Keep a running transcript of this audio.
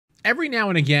Every now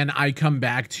and again, I come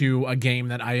back to a game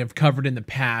that I have covered in the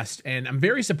past, and I'm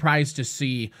very surprised to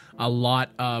see a lot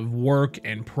of work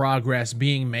and progress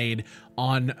being made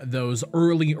on those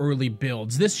early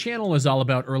builds. This channel is all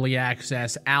about early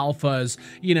access, alphas,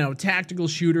 you know, tactical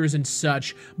shooters and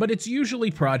such, but it's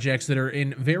usually projects that are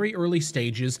in very early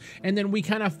stages, and then we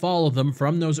kind of follow them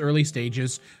from those early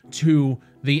stages to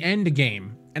the end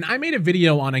game. And I made a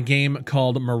video on a game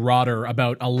called Marauder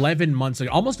about 11 months ago,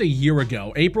 almost a year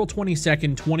ago, April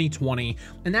 22nd, 2020,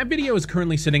 and that video is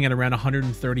currently sitting at around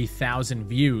 130,000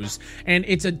 views. And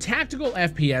it's a tactical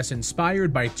FPS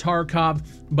inspired by Tarkov,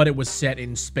 but it was set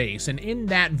in space. And in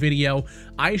that video,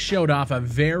 I showed off a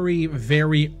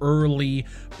very early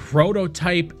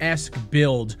prototype-esque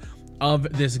build of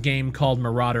this game called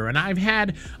Marauder. And I've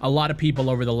had a lot of people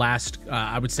over the last,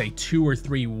 I would say 2 or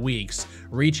 3 weeks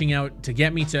reaching out to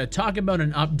get me to talk about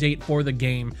an update for the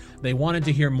game. They wanted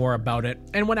to hear more about it.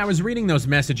 And when I was reading those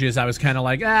messages, I was kind of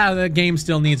like, the game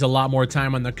still needs a lot more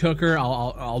time on the cooker.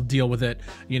 I'll deal with it,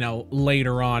 you know,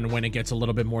 later on when it gets a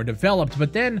little bit more developed.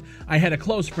 But then I had a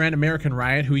close friend, American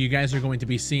Riot, who you guys are going to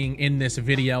be seeing in this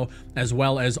video, as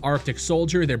well as Arctic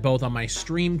Soldier. They're both on my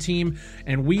stream team,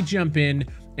 and we jump in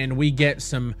and we get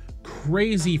some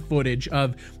crazy footage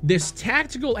of this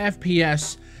tactical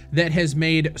FPS that has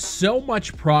made so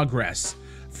much progress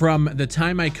from the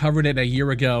time I covered it a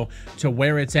year ago to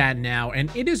where it's at now. And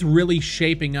it is really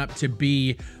shaping up to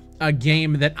be a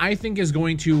game that I think is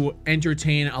going to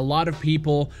entertain a lot of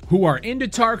people who are into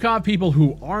Tarkov, people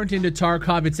who aren't into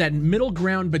Tarkov. It's that middle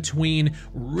ground between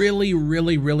really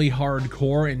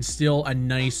hardcore and still a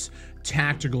nice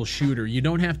tactical shooter. You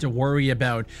don't have to worry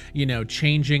about, you know,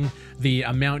 changing the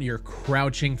amount you're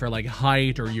crouching for like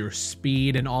height or your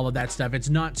speed and all of that stuff. It's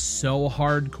not so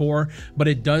hardcore, but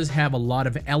it does have a lot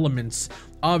of elements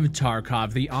of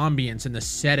Tarkov. The ambience and the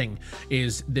setting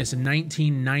is this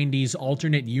 1990s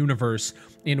alternate universe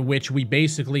in which we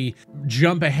basically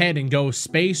jump ahead and go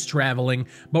space traveling,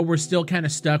 but we're still kind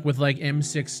of stuck with like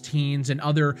M16s and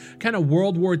other kind of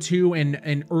World War II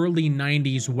and early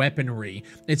 90s weaponry.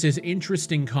 It's this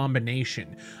interesting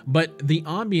combination. But the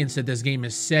ambience that this game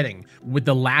is setting, with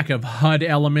the lack of HUD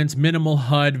elements, minimal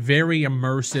HUD, very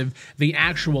immersive, the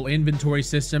actual inventory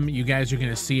system, you guys are going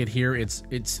to see it here. It's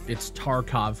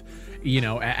Tarkov, you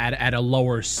know, at a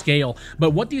lower scale. But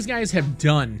what these guys have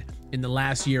done in the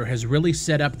last year has really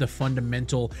set up the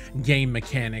fundamental game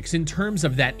mechanics in terms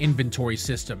of that inventory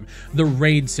system, the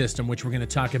raid system, which we're going to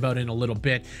talk about in a little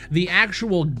bit. The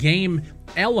actual game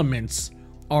elements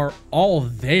are all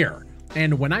there.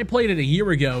 And when I played it a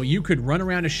year ago, you could run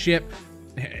around a ship,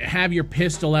 have your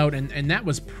pistol out, and that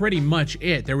was pretty much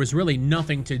it. There was really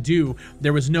nothing to do.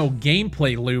 There was no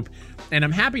gameplay loop. And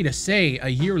I'm happy to say, a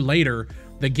year later,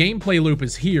 the gameplay loop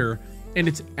is here, and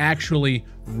it's actually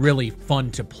really fun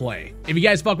to play. If you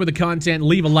guys fuck with the content,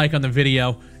 leave a like on the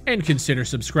video and consider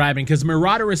subscribing, because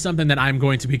Marauder is something that I'm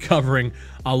going to be covering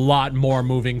a lot more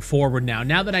moving forward now.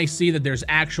 Now that I see that there's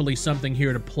actually something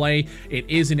here to play, it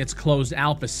is in its closed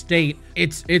alpha state,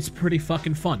 it's pretty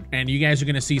fucking fun. And you guys are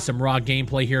going to see some raw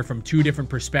gameplay here from 2 different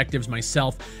perspectives,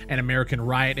 myself and American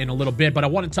Riot, in a little bit. But I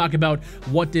want to talk about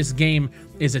what this game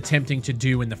is attempting to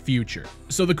do in the future.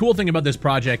 So the cool thing about this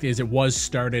project is it was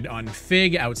started on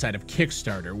Fig outside of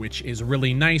Kickstarter, which is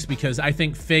really nice because I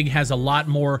think Fig has a lot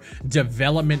more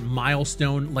development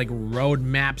milestone, like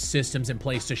roadmap systems in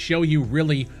place to show you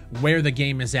really where the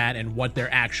game is at and what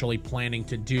they're actually planning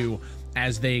to do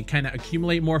as they kind of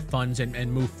accumulate more funds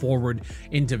and move forward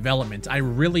in development. I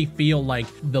really feel like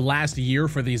the last year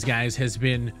for these guys has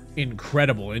been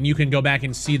incredible, and you can go back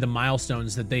and see the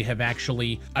milestones that they have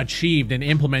actually achieved and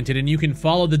implemented, and you can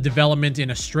follow the development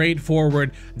in a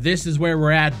straightforward, this is where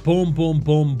we're at, boom, boom,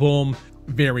 boom, boom,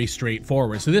 very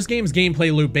straightforward. So this game's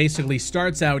gameplay loop basically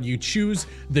starts out, you choose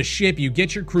the ship, you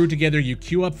get your crew together, you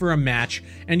queue up for a match,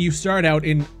 and you start out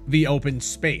in the open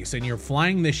space, and you're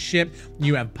flying this ship,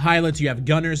 you have pilots, you have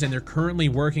gunners, and they're currently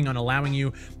working on allowing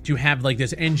you to have like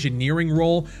this engineering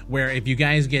role where if you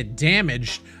guys get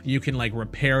damaged, you can like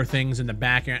repair things in the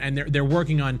back, and they're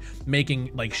working on making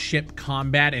like ship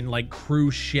combat and like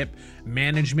cruise ship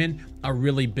management a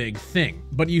really big thing.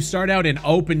 But you start out in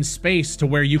open space to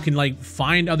where you can like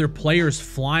find other players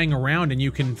flying around and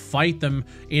you can fight them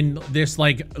in this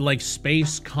like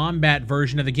space combat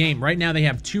version of the game. Right now they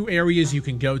have 2 areas you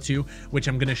can go to, which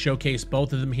I'm going to showcase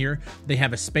both of them here. They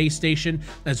have a space station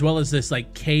as well as this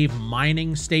like cave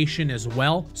mining station as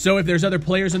well. So if there's other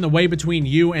players in the way between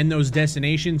you and those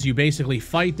destinations, you basically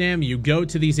fight them, you go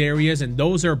to these areas, and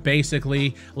those are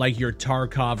basically like your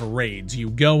Tarkov raids.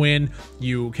 You go in,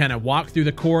 You kind of walk through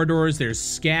the corridors. There's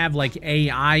scav like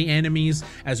AI enemies,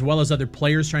 as well as other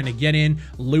players trying to get in,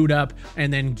 loot up,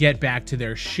 and then get back to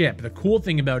their ship. The cool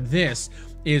thing about this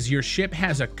is your ship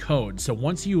has a code. So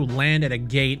once you land at a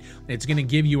gate, it's going to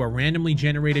give you a randomly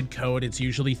generated code. It's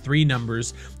usually 3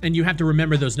 numbers, and you have to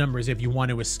remember those numbers if you want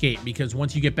to escape, because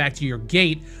once you get back to your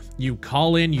gate, you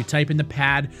call in, you type in the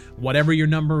pad, whatever your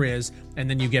number is, and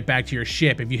then you get back to your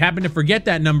ship. If you happen to forget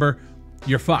that number,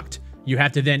 you're fucked. You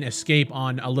have to then escape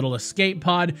on a little escape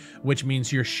pod, which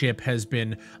means your ship has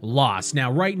been lost.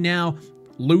 Now, right now,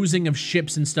 losing of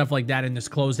ships and stuff like that in this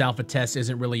closed alpha test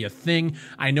isn't really a thing.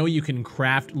 I know you can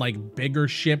craft like bigger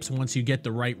ships once you get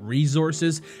the right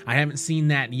resources. I haven't seen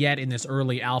that yet in this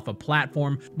early alpha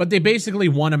platform, but they basically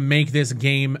want to make this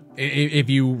game,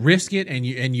 if you risk it and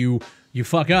you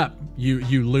fuck up,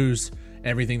 you lose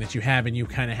everything that you have, and you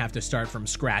kind of have to start from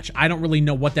scratch. I don't really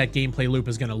know what that gameplay loop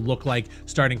is going to look like,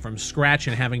 starting from scratch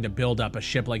and having to build up a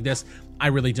ship like this. I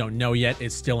really don't know yet.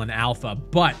 It's still an alpha,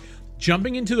 but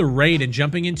jumping into the raid and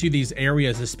jumping into these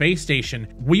areas, the space station,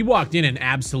 we walked in and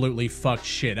absolutely fucked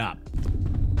shit up.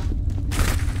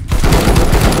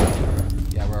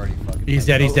 Yeah, we're already fucking. He's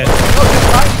dead, he's dead. Oh,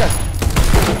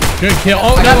 good kill.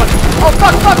 Oh, no one. Oh,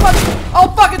 fuck.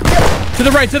 Oh, fucking kill. To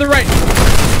the right, to the right.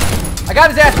 I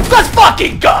got his ass. Let's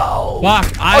fucking go.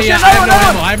 Fuck. I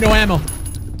have no ammo.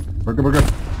 We're good, we're good.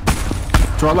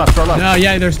 To our left, to our left. No,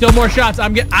 yeah, there's still more shots. I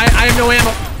have no ammo.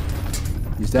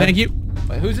 He's dead. Thank you.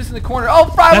 Wait, who's this in the corner? Oh,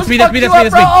 Fry, that's me, that's me.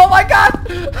 Oh my god!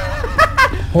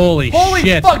 Holy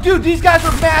shit. Fuck, dude, these guys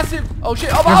are massive. Oh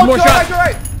shit. Oh, there's more shots.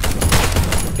 Right.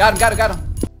 Got him.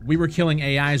 We were killing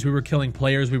AIs, we were killing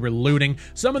players, we were looting.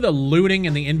 Some of the looting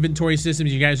and the inventory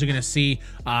systems you guys are going to see,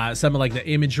 some of like the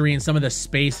imagery and some of the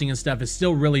spacing and stuff is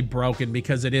still really broken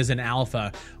because it is an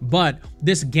alpha. But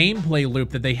this gameplay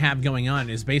loop that they have going on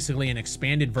is basically an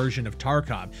expanded version of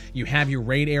Tarkov. You have your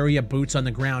raid area, boots on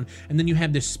the ground, and then you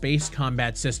have this space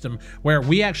combat system where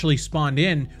we actually spawned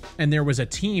in and there was a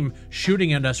team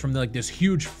shooting at us from like this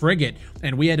huge frigate,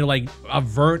 and we had to like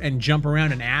avert and jump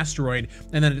around an asteroid,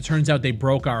 and then it turns out they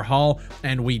broke our hull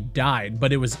and we died.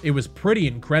 But it was pretty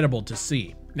incredible to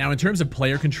see. Now, in terms of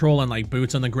player control and like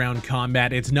boots on the ground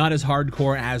combat, it's not as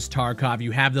hardcore as Tarkov.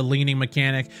 You have the leaning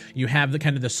mechanic, you have the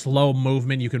kind of the slow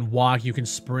movement, you can walk, you can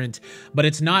sprint, but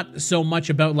it's not so much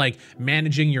about like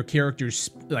managing your character's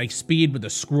like speed with the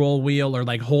scroll wheel or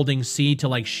like holding C to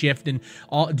like shift and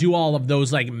do all of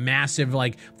those like massive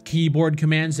like keyboard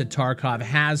commands that Tarkov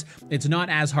has. It's not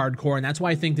as hardcore, and that's why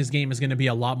I think this game is going to be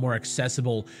a lot more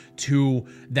accessible to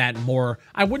that more,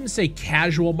 I wouldn't say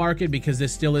casual market, because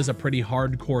this still is a pretty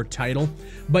hardcore title,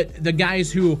 but the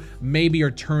guys who maybe are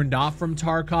turned off from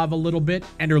Tarkov a little bit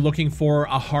and are looking for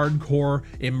a hardcore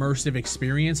immersive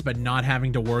experience but not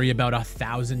having to worry about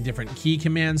 1,000 different key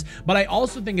commands. But I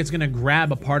also think it's going to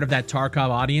grab a part of that Tarkov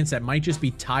audience that might just be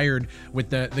tired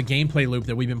with the gameplay loop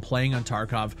that we've been playing on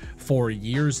Tarkov for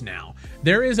years now.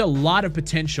 There is a lot of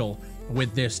potential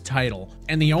with this title,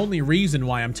 and the only reason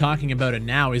why I'm talking about it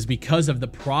now is because of the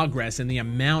progress and the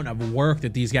amount of work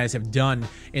that these guys have done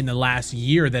in the last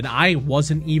year that I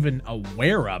wasn't even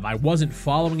aware of. I wasn't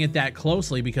following it that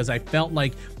closely because I felt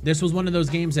like this was one of those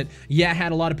games that, yeah,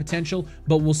 had a lot of potential,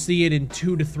 but we'll see it in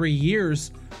 2 to 3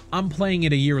 years. I'm playing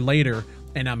it a year later,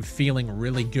 and I'm feeling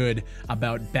really good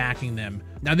about backing them.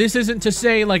 Now, this isn't to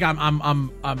say like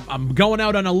I'm going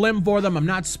out on a limb for them. I'm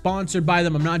not sponsored by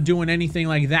them. I'm not doing anything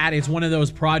like that. It's one of those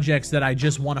projects that I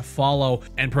just want to follow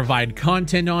and provide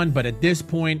content on. But at this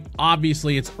point,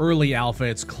 obviously, it's early alpha.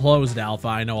 It's closed alpha.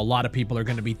 I know a lot of people are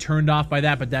going to be turned off by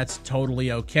that, but that's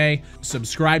totally okay.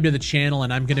 Subscribe to the channel,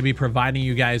 and I'm going to be providing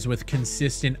you guys with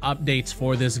consistent updates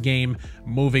for this game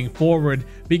moving forward,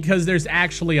 because there's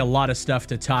actually a lot of stuff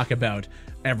to talk about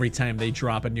every time they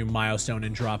drop a new milestone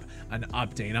and drop an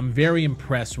update. I'm very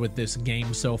impressed with this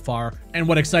game so far, and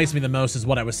what excites me the most is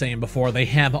what I was saying before. They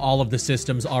have all of the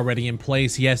systems already in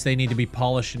place. Yes, they need to be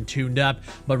polished and tuned up,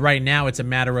 but right now it's a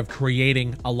matter of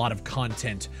creating a lot of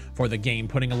content for the game,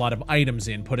 putting a lot of items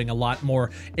in, putting a lot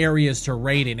more areas to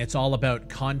raid in. It's all about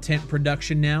content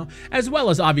production now, as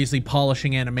well as obviously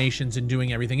polishing animations and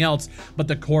doing everything else, but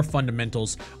the core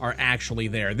fundamentals are actually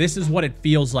there. This is what it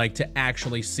feels like to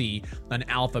actually see an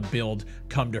alpha build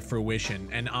come to fruition,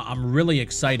 and I'm really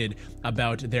excited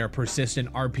about their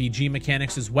persistent RPG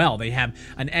mechanics as well. They have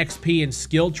an XP and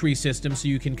skill tree system, so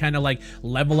you can kind of like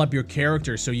level up your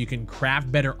character, so you can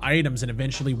craft better items and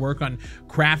eventually work on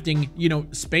crafting, you know,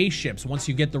 spaceships once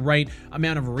you get the right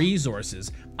amount of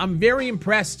resources. I'm very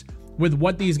impressed with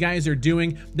what these guys are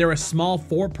doing. They're a small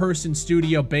 4-person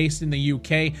studio based in the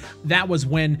UK. That was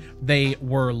when they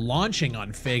were launching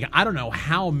on Fig. I don't know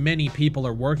how many people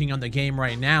are working on the game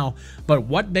right now, but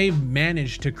what they've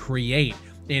managed to create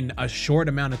in a short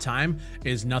amount of time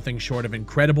is nothing short of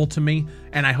incredible to me,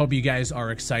 and I hope you guys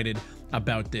are excited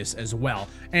about this as well.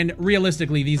 And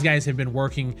realistically, these guys have been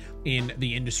working in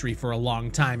the industry for a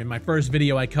long time. In my first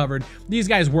video I covered, these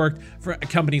guys worked for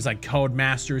companies like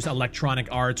Codemasters, Electronic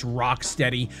Arts,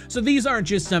 Rocksteady. So these aren't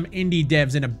just some indie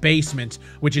devs in a basement,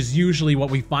 which is usually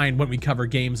what we find when we cover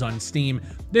games on Steam.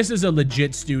 This is a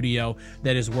legit studio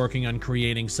that is working on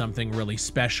creating something really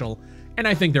special, and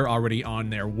I think they're already on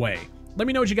their way. Let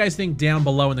me know what you guys think down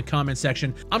below in the comment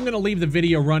section. I'm going to leave the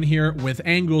video run here with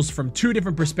angles from 2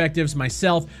 different perspectives.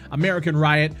 Myself, American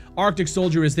Riot, Arctic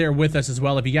Soldier is there with us as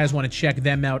well. If you guys want to check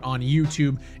them out on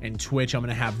YouTube and Twitch, I'm going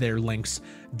to have their links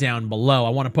down below. I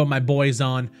want to put my boys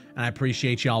on, and I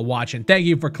appreciate y'all watching. Thank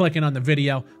you for clicking on the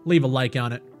video. Leave a like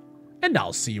on it, and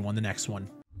I'll see you on the next one.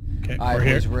 Okay, we're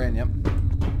here. We're in, yep.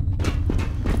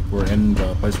 We're in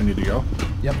the place we need to go?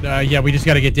 Yep. Yeah, we just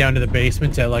got to get down to the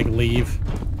basement to, like, leave.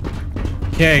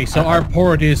 Okay, so our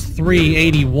port is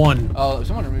 381. Oh,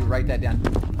 someone write that down.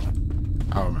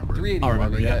 I don't remember. 381. I'll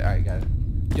remember, yeah. Alright, got it.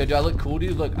 Yo, do I look cool,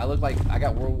 dude? Look, I look like I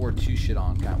got World War II shit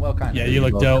on. Well, kind of. Yeah, you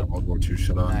look dope. World War II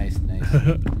shit on. Nice, nice.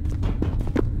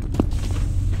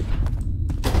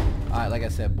 Alright, like I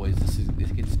said, boys,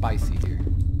 this gets spicy here.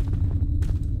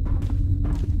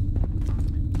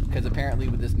 Because apparently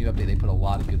with this new update, they put a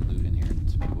lot of good loot in here.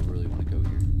 So people really want to go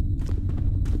here.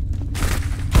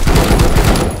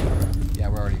 Yeah,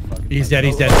 we're already fucking. He's dead,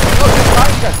 he's dead. Oh,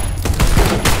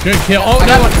 good kill. Oh,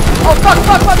 no one. Oh, fuck.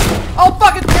 Oh,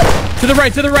 fucking kill. To the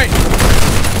right, to the right.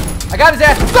 I got his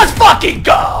ass. Let's fucking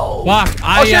go. Fuck.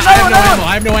 I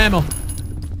have no ammo.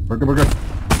 We're good.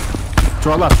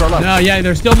 To our left. No, yeah,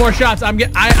 there's still more shots. I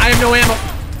have no ammo.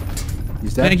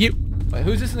 He's dead. Thank you. Wait,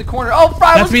 who's this in the corner? Oh,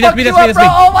 Fry, that's me.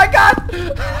 Oh my god.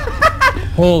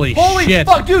 Holy shit.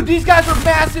 Fuck, dude, these guys are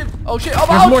massive. Oh shit. Oh,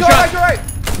 there's more shots. Right.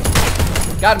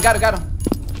 Got him.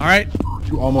 All right.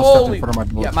 You almost stepped in front of my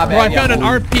bullets. Yeah, my bad. Bro, I found an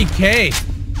RPK.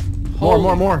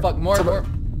 More. Fuck, more.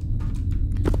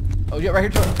 Oh, yeah,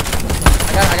 right here.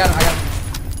 I got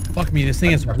him. Fuck me, this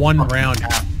thing is 1 round.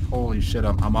 Holy shit,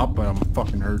 I'm up, but I'm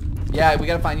fucking hurt. Yeah, we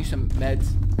gotta find you some meds.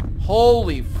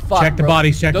 Holy fuck, check the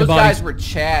bodies, check the bodies. Those guys were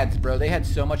chads, bro. They had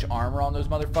so much armor on those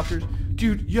motherfuckers.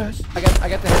 Dude, yes. I got the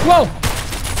head. Whoa!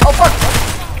 Oh, fuck.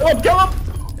 Kill him.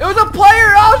 It was a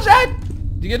player. Oh, shit.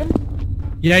 Did you get him?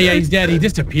 Yeah, he's dead. He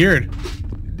disappeared.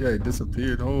 Yeah, he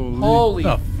disappeared. Holy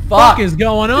fuck. What the fuck is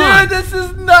going on? Dude, this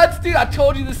is nuts, dude. I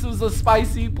told you this was a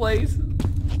spicy place.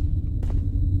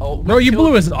 Oh, bro, you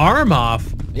blew his arm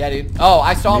off. Yeah, dude. Oh,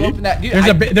 I saw him open that. Dude,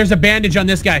 there's a bandage on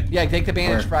this guy. Yeah, take the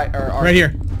bandage. Right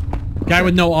here. Guy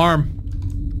with no arm.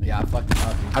 Yeah, I fucked him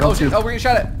up. Dude. I don't see his, we're gonna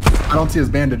shot it. I don't see his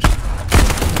bandage.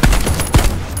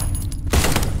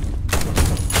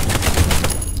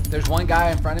 There's one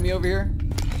guy in front of me over here.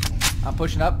 I'm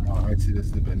pushing up. Oh, I see this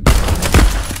is the bandage.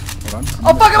 Hold on.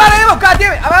 Oh, fuck, I'm out of ammo. God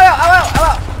damn it. I'm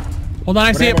out. Hold on,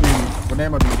 I see him. What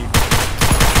ammo do you need?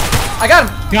 I got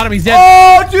him. Got him, he's dead.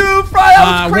 Oh, dude, Fry,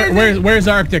 that was crazy. Where's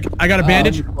Arctic? I got a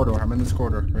bandage. I'm in this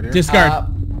corridor, right here.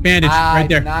 Discard. Bandage, right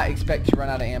there. I did not expect to run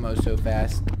out of ammo so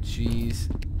fast. Jeez.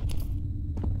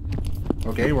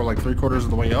 Okay, we're like 3/4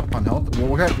 of the way up on health.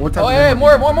 What type oh, hey,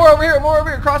 more over here.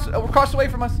 Across the way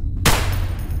from us.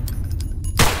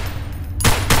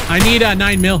 I need a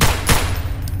 9mm.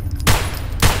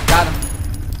 Got him.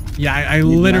 Yeah, I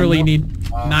literally need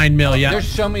 9mm, yeah. There's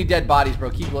so many dead bodies, bro.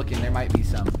 Keep looking. There might be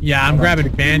some. Yeah, I'm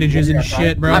grabbing bandages and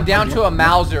shit, bro. I'm down to a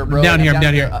Mauser, bro. I'm down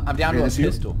here. I'm down to a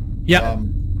pistol. Yep.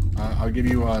 I'll give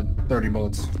you 30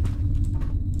 bullets.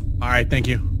 All right, thank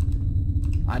you.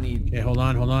 I need... Okay, hold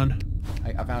on.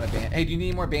 I found a band. Hey, do you need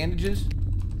any more bandages?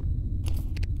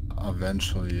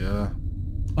 Eventually, yeah.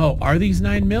 Oh, are these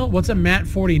 9mm? What's a MAT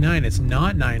 49? It's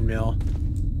not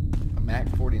 9mm. A MAC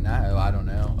 49? Oh, I don't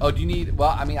know. Oh, do you need...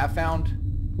 Well, I mean, I found...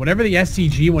 Whatever the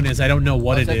SCG one is, I don't know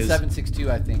what it is. 7.62,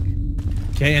 I think.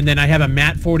 Okay, and then I have a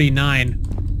MAT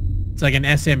 49. It's like an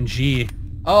SMG.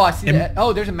 Oh, I see that.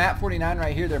 Oh, there's a MAT 49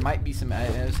 right here. There might be some...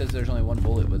 It says there's only 1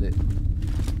 bullet with it.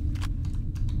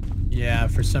 Yeah,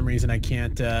 for some reason I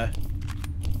can't... It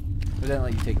doesn't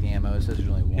let you take the ammo. It says there's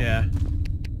only 1. Yeah.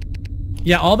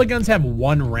 Yeah, all the guns have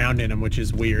 1 round in them, which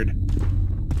is weird.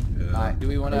 Yeah. Alright, do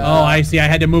we want to... Oh, I see. I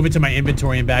had to move it to my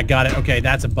inventory and back. Got it. Okay,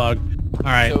 that's a bug.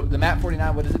 Alright. So, the MAT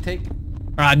 49, what does it take?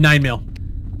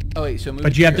 9mm. Oh, wait, so move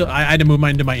But you have to... I had to move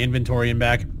mine to my inventory and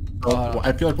back.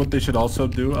 I feel like what they should also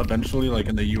do eventually, like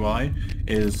in the UI,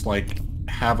 is like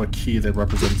have a key that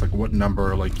represents like what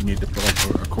number like you need to put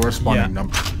like a corresponding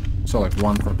number. So like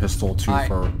 1 for pistol, 2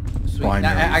 for binary.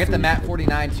 Now, I got the MAT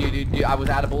 49 too, dude. I was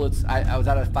out of bullets. I was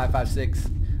out of 5.56.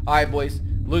 All right, boys.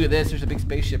 Look at this. There's a big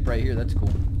spaceship right here. That's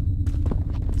cool.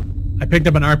 I picked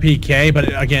up an RPK,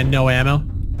 but again, no ammo. All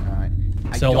right.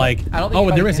 So like, I don't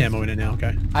think oh, there is ammo in it now.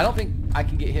 Okay. I don't think I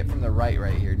can get hit from the right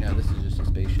here. No, this is just a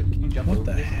spaceship. Can you jump over What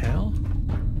the this? hell?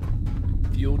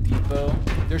 Fuel depot.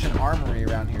 There's an armory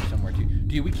around here somewhere too.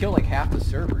 Dude, we killed like half the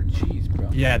server. Jeez, bro.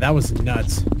 Yeah, that was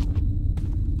nuts.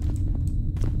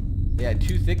 Yeah,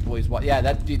 2 thick boys.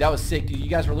 Yeah, dude, that was sick, dude. You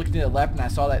guys were looking to the left, and I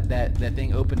saw that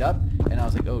thing opened up, and I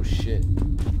was like, oh shit.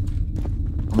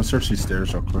 I'm gonna search these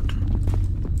stairs real quick.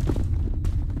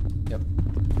 Yep.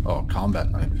 Oh,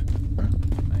 combat knife. Okay.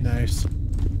 Nice.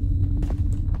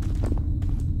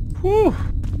 Whew.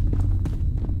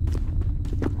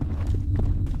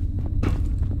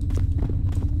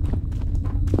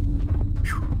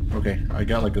 Okay, I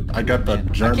got the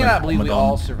German. I cannot believe we Commandant.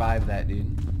 all survived that, dude.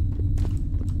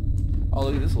 Oh,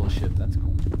 look at this little ship. That's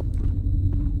cool.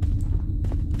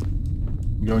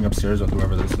 I'm going upstairs with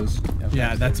whoever this is.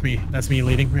 Yeah, that's me. That's me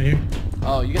leading right here.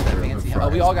 Oh, you got that fancy. Oh,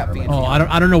 we all got fancy. Oh,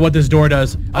 I don't know what this door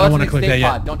does. I don't want to click that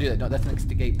yet. Don't do that. No, that's an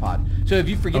escape pod. So if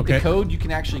you forget the code, you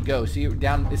can actually go. See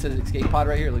down. It says escape pod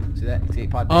right here. Look, see that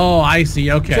escape pod? Oh, I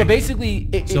see. Okay. So basically,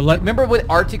 remember what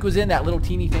Arctic was in? That little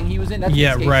teeny thing he was in. That's an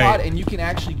escape pod, and you can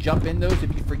actually jump in those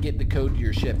if you forget the code to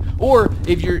your ship, or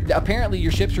if apparently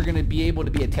your ships are going to be able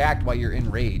to be attacked while you're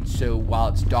in raid. So while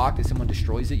it's docked, if someone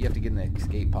destroys it, you have to get in the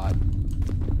escape pod.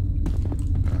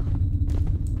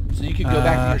 So you could go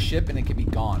back to your ship and it could be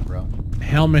gone, bro.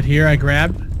 Helmet here, I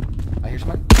grabbed. I hear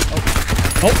somebody.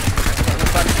 Oh.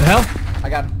 The hell? I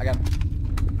got him.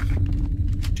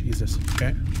 Jesus.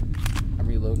 Okay. I'm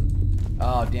reloading.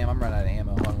 Oh, damn, I'm running out of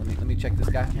ammo. Hold on, let me check this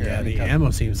guy. Here, yeah, the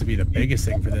ammo seems to be the biggest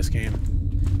thing for this game.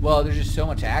 Well, there's just so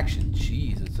much action.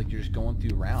 Jeez, it's like you're just going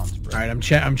through rounds, bro. All right, I'm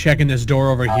checking this door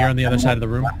over here on the other side of the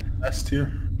room. Vest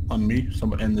here on me.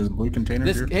 Somebody in this blue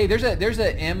container here. Hey, there's a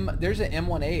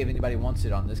M1A if anybody wants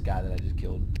it on this guy that I just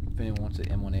killed. If anyone wants an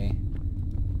M1A.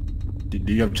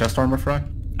 Do you have chest armor, Fry?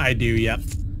 I do. Yep.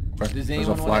 Does There's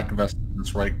a flak vest in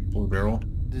this right blue barrel.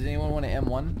 Does anyone want an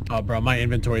M1? Oh, bro, my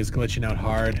inventory is glitching out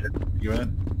hard. You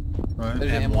in? Right.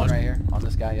 There's an M1 right here on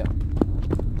this guy. Yep.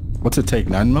 What's it take?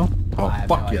 9 mil? Oh,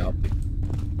 fuck yeah.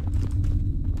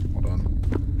 Hold on.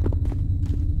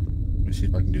 Let me see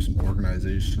if I can do some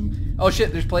organization. Oh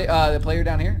shit! There's the player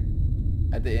down here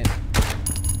at the end.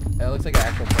 It looks like an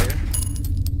actual player.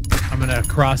 I'm gonna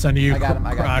cross under you. I got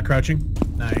him. Crouching.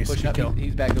 Nice. Pushing up. Kill.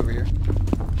 He's back over here.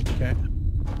 Okay.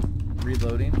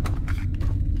 Reloading.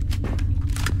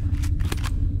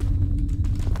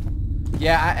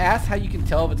 Yeah, I asked how you can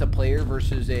tell if it's a player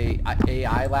versus a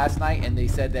AI last night, and they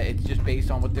said that it's just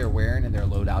based on what they're wearing and their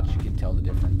loadouts. You can tell the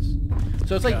difference.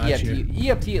 So it's like EFT.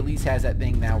 EFT at least has that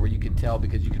thing now where you can tell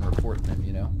because you can report them.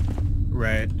 You know.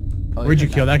 Right. Oh, where'd you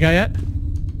kill that guy at?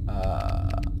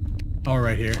 Oh,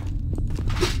 right here.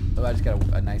 Oh, I just got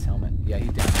a nice helmet. Yeah,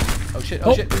 he's down. Oh shit!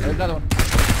 Oh shit! There's another one.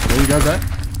 Where you guys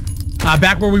at?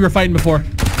 Back where we were fighting before.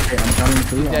 Okay, I'm coming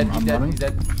through. He's dead. I'm running. He's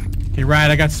dead. Okay, right.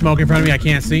 I got smoke in front of me. I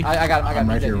can't see. I got him. I'm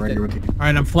right here, right here with you. All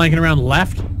right, I'm flanking around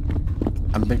left.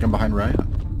 I'm thinking behind right.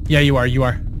 Yeah, you are. You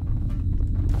are.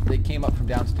 They came up from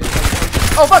downstairs.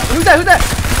 Oh fuck! Who's that? Who's that?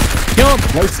 Kill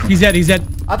him. He's dead. He's dead.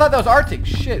 I thought that was Arctic.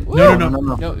 Shit. Woo. No.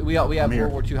 No, we have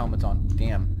World War II helmets on.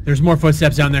 Damn. There's more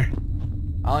footsteps down there.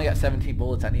 I only got 17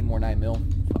 bullets. I need more 9 mil.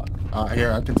 Fuck.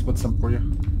 Here, I can split some for you.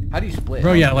 How do you split?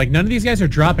 Bro, yeah, like none of these guys are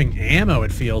dropping ammo,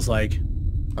 it feels like.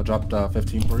 I dropped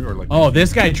 15 for you, or like. Oh,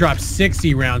 this guy dropped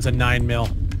 60 rounds of 9 mil.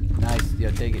 Nice. Yeah,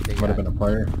 take it. Might have been a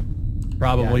player.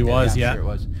 Probably was, yeah. Sure it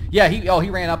was. Yeah, he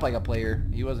ran up like a player.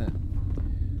 He wasn't.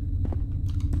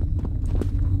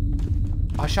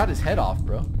 I shot his head off,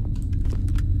 bro.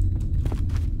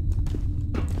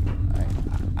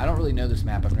 I don't really know this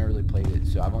map. I've never really played it,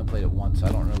 so I've only played it once, so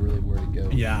I don't know really where to go.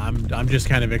 Yeah, I'm just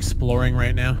kind of exploring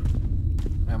right now.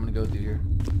 I'm gonna go through here.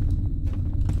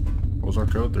 What was our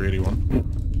code? 381.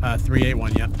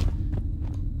 381, yeah.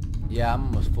 Yeah, I'm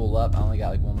almost full up. I only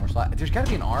got like one more slot. There's gotta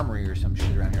be an armory or some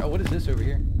shit around here. Oh, what is this over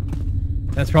here?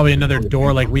 That's probably another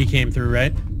door like we came through,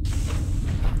 right?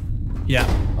 Yeah.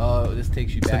 Oh, this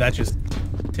takes you back. So that just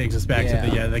takes us back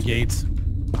to the gates.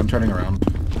 I'm turning around.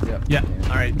 Yep. Yeah.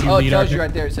 All right. Oh, it tells you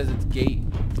right there. It says it's gate.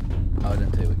 Oh, it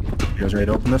doesn't tell you what gate. You guys ready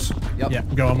to open this? Yep. Yeah.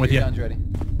 Go on with you. Your gun's ready.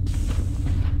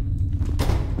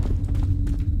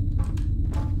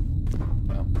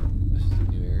 Well, this is a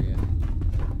new area.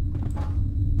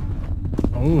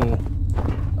 Oh.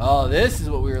 Oh, this is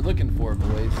what we were looking for,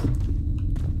 boys.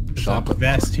 There's a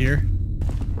vest here.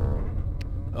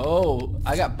 Oh,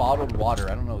 I got bottled water.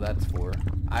 I don't know what that's for.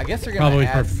 I guess they're gonna Probably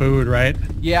add... for food, right?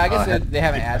 Yeah, I guess they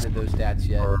haven't added those stats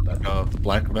yet. Or But...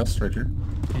 black vest right here.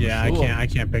 Yeah, Cool. I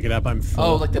can't pick it up. I'm full.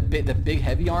 Oh, like the big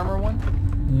heavy armor one?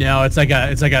 No, it's like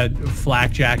a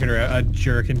flak jacket or a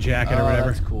jerkin jacket or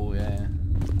whatever. That's cool. Yeah, yeah.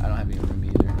 I don't have any room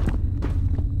either.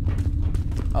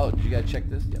 Oh, did you guys check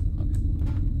this? Yep. Okay.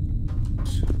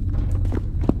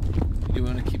 You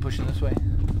want to keep pushing this way?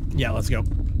 Yeah, let's go.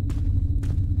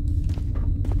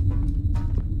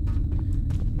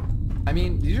 I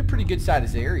mean, these are pretty good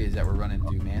sized areas that we're running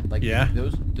through, man. Like, yeah.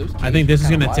 Those I think this is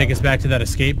gonna gonna take us back to that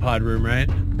escape pod room, right?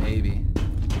 Maybe.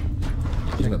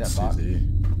 Check that box.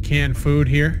 Canned food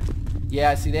here.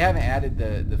 Yeah, see, they haven't added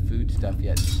the food stuff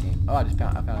yet in this game. Oh, I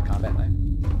found a combat knife.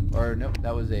 Or nope,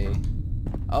 that was a.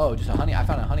 Oh, just a honey. I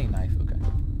found a honey knife. Okay.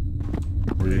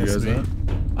 Where you guys at?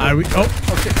 Oh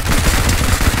shit.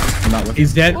 I'm not looking.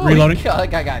 He's dead. Reloading.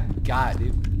 That guy got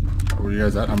dude. Where you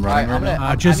guys at? I'm running right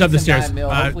now. Just up the stairs.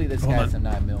 Hopefully this guy's a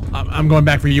 9 mil. I'm going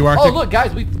back for you, Arctic. Oh look,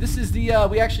 guys, this is the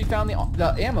we actually found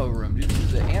the ammo room. Dude, this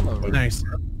is the ammo room. Nice.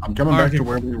 I'm coming back to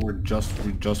where we just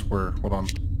were. Hold on.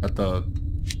 At the.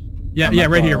 Yeah,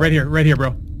 right here,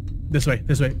 bro. This way.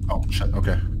 Oh shit.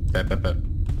 Okay. Bet.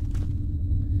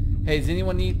 Hey, does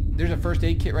anyone need? There's a first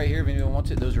aid kit right here. If anyone wants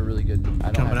it, those are really good.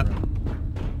 I don't have room.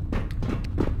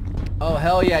 Oh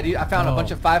hell yeah, dude! I found a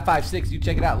bunch of 5.56. You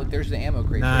check it out. Look, there's the ammo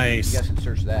crate. Nice. You guys can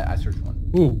search that. I searched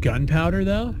one. Ooh, gunpowder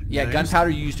though. Yeah, nice. Gunpowder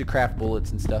you use to craft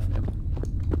bullets and stuff. I'm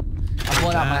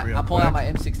pulling out my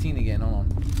M16 again. Hold on.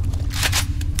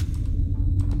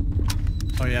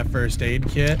 Oh yeah, first aid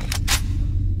kit.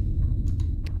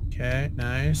 Okay,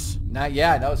 nice.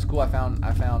 Yeah, that was cool. I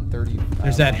found 30.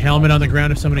 There's that helmet on the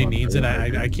ground if somebody needs it.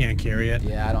 I can't carry it.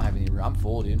 Yeah, I don't have any room. I'm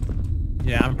full, dude.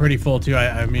 Yeah, I'm pretty full too.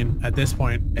 I mean, at this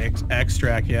point,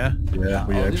 extract, yeah. Yeah,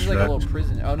 we this is like a little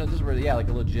prison. Oh no, this is where, yeah, like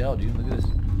a little jail, dude. Look at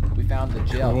this. We found the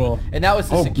jail. Cool. And that was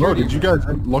the security. Bro, did you guys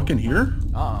look in here?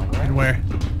 Where?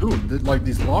 Dude, like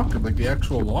these lockers, like the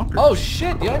actual lockers. Oh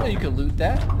shit, dude, I didn't know you could loot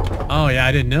that. Oh yeah,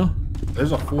 I didn't know.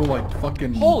 There's a full like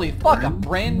fucking. Holy fuck, a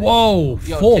brand new. Whoa,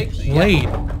 full plate.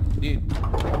 Yeah. Dude,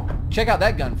 check out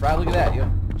that gun, Fry. Look at that,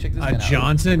 yo. Check this gun out.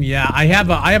 Johnson, yeah, I have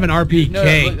an RPK. No,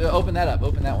 look, open that up.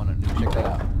 Open that one. Dude, check that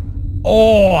out.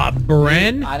 Oh, a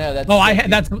Bren? I know that's.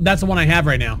 Oh, that's the one I have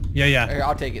right now. Yeah. Here,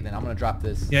 I'll take it then. I'm gonna drop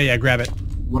this. Yeah, grab it.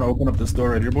 Want to open up this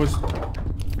door right here, boys?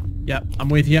 Yep, I'm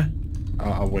with you.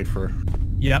 I'll wait for.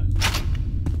 Yep.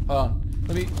 Hold on.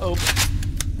 Let me open.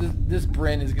 This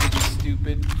Bren is gonna be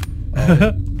stupid.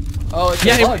 Oh, it's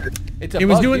a bug. It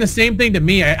was doing the same thing to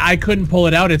me. I couldn't pull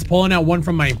it out. It's pulling out one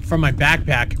from my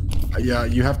backpack. Yeah,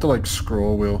 you have to like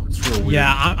scroll wheel. It's real weird.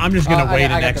 Yeah, I'm just gonna wait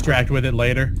and extract with it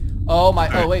later. Oh my!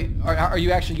 Oh wait, are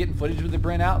you actually getting footage with the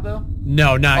Bren out though?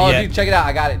 No, not yet. Oh dude, check it out!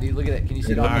 I got it, dude. Look at it. Can you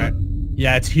see it? All right.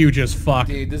 Yeah, it's huge as fuck.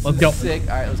 Dude, this is sick.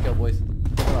 All right, let's go, boys. I'm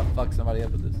gonna fuck somebody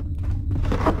up with this.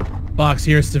 Box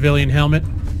here, civilian helmet.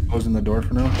 Closing the door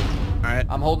for now. All right.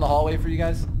 I'm holding the hallway for you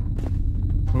guys.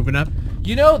 Moving up.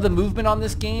 You know, the movement on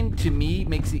this game, to me,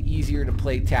 makes it easier to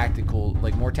play tactical,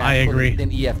 like more tactical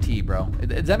than EFT, bro.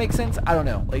 Does that make sense? I don't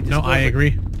know. Like, no, I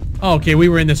agree. Oh, okay, we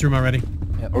were in this room already.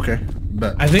 Yep. Okay,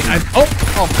 bet. Oh,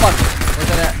 fuck. Where's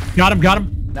that at? Got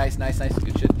him. Nice.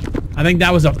 Good shit. I think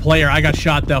that was a player. I got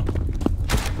shot, though.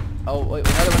 Oh, wait,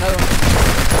 another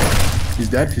one. He's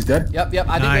dead? Yep.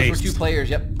 I think those were 2 players,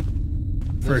 yep.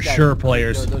 For sure,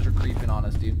 players. Those are creeping on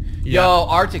us, dude. Yeah. Yo,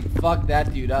 Arctic, fuck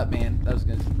that dude up, man. That was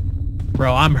good.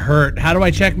 Bro, I'm hurt. How do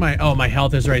I check my... Oh, my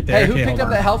health is right there. Hey, who picked up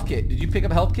that health kit? Did you pick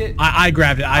up a health kit? I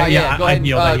grabbed it. Go ahead. I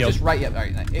healed. Just right, all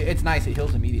right. It's nice. It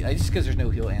heals immediately. Just because there's no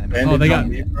heal animation. Oh, they got...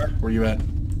 Where you at?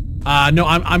 No,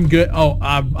 I'm good. Oh,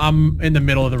 I'm in the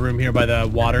middle of the room here by the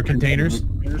water containers.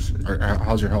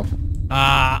 How's your health?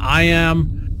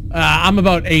 I'm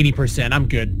about 80%. I'm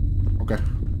good. Okay.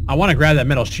 I want to grab that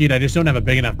metal sheet. I just don't have a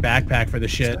big enough backpack for the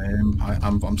shit. Same.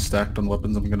 I'm stacked on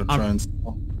weapons. I'm gonna try and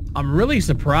sell. I'm really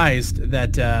surprised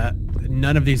that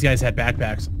none of these guys had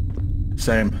backpacks.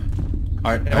 Same.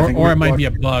 Or it might be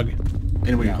a bug.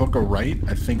 And we hook a right.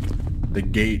 I think the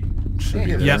gate should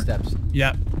be there. Steps.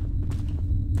 Yep.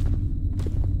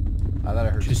 I thought I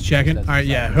heard. Just checking. All right,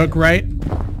 yeah. Hook right,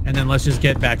 and then let's just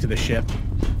get back to the ship.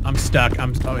 I'm stuck.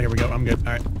 Oh, here we go. I'm good.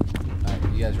 All right. All right,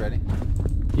 you guys ready?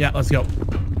 Yeah, let's go.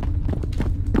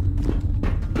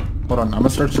 Hold on. I'm gonna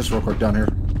search this real quick down here.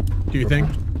 Do you think?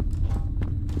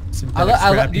 I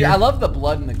love the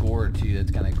blood and the gore too. That's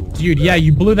kind of cool. Dude, yeah,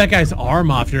 you blew that guy's arm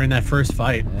off during that first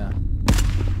fight. Yeah.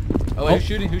 Oh, wait,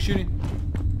 who's shooting?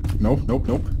 Nope.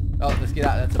 Oh, let's get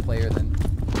out. That's a player then.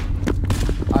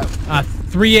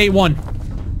 381. All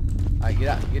right, get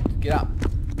out. Get out.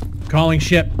 Calling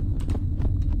ship.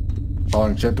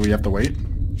 Calling ship. Do we have to wait?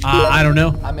 I don't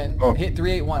know. I'm in. Hit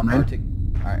 381 Arctic.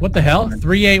 All right. What the hell?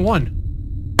 381.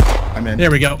 I'm in.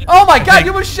 There we go. Oh my god,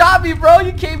 you almost shot me, bro.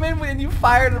 You came in and you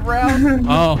fired a round.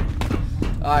 Oh.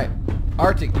 Alright.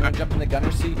 Arctic, you want to jump in the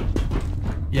gunner's seat?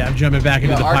 Yeah, I'm jumping back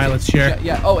into the Arctic, pilot's chair.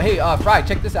 Yeah. Oh, hey, Fry,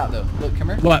 check this out, though. Look, come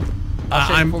here. What?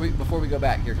 Before we go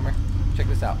back. Here, come here. Check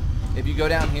this out. If you go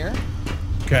down here.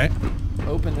 Okay.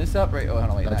 Open this up. Right. Oh,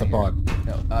 hold on, wait. That's a bug.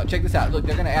 No, check this out. Look,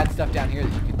 they're going to add stuff down here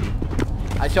that you can do.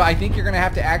 So I think you're going to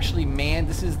have to actually man,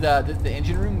 this is the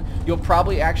engine room. You'll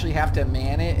probably actually have to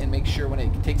man it and make sure when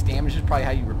it takes damage, this is probably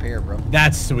how you repair, bro.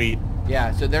 That's sweet.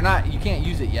 Yeah, so they're not, you can't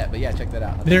use it yet, but yeah, check that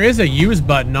out. There is a use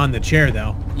button on the chair,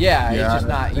 though. Yeah, it's just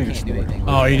not, you can't do anything.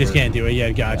 Oh, you just can't do it.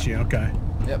 Yeah, got you. Okay.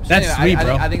 Yep. So That's anyway, sweet,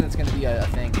 bro. I think that's going to be a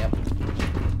thing, yep.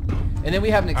 And then we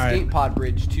have an escape pod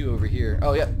bridge, too, over here.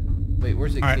 Oh, yep. Wait,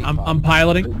 where's the escape pod? I'm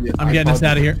piloting. I'm getting us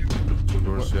out of here.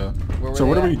 So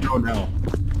what are we doing now?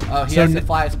 Oh, he has to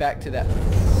fly us back to that.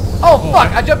 Oh,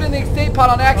 fuck! I jumped in the escape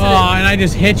pod on accident. Oh, and I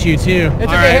just hit you, too.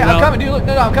 It's okay. Hey, I'm coming, dude. Look,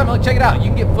 no, I'm coming. Look, check it out. You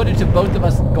can get footage of both of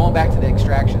us going back to the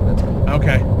extraction. That's cool.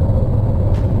 Okay.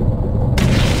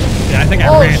 Yeah, I think I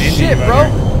ran into you. Oh, shit, bro.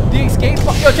 The escape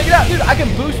pod. Yo, check it out, dude. I can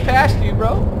boost past you,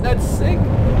 bro. That's sick.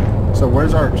 So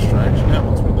where's our extraction at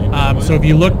once we leave? So if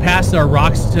you look past our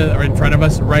rocks or in front of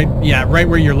us, right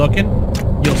where you're looking,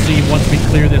 you'll see once we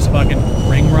clear this fucking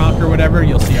ring rock or whatever,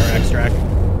 you'll see our extract.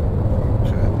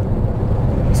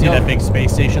 See that big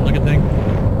space station looking thing?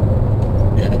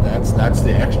 Yeah, that's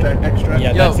the extract.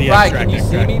 Yeah, that's the Fry, extract. Can you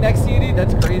see me next to you, dude?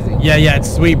 That's crazy. Yeah, it's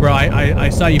sweet, bro. I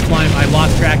saw you flying. I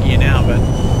lost track of you now, but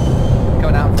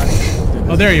coming out in front of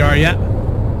you. Oh, there you are. Yeah.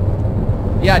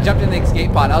 Yeah, I jumped in the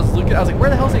escape pod. I was like,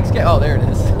 where the hell's the escape? Oh, there it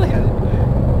is.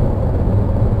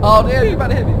 Oh, damn, you're about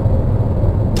to hit me.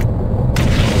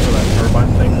 So that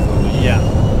turbine thing.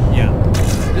 Yeah.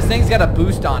 This thing's got a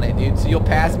boost on it, dude. So you'll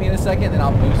pass me in a second, then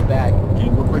I'll boost back. You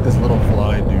look like this little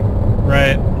fly, dude.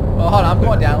 Right. Oh, hold on, I'm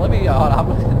going down. Let me. Hold on.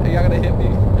 Are y'all gonna hit me?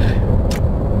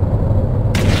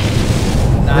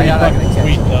 Nah, y'all not gonna catch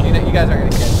me. You guys aren't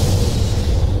gonna catch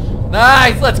me.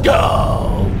 Nice. Let's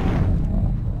go.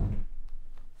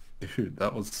 Dude,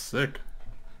 that was sick.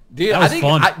 Dude, that was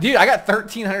fun. I got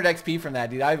 1300 XP from that,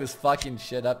 dude. I was fucking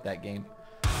shit up that game.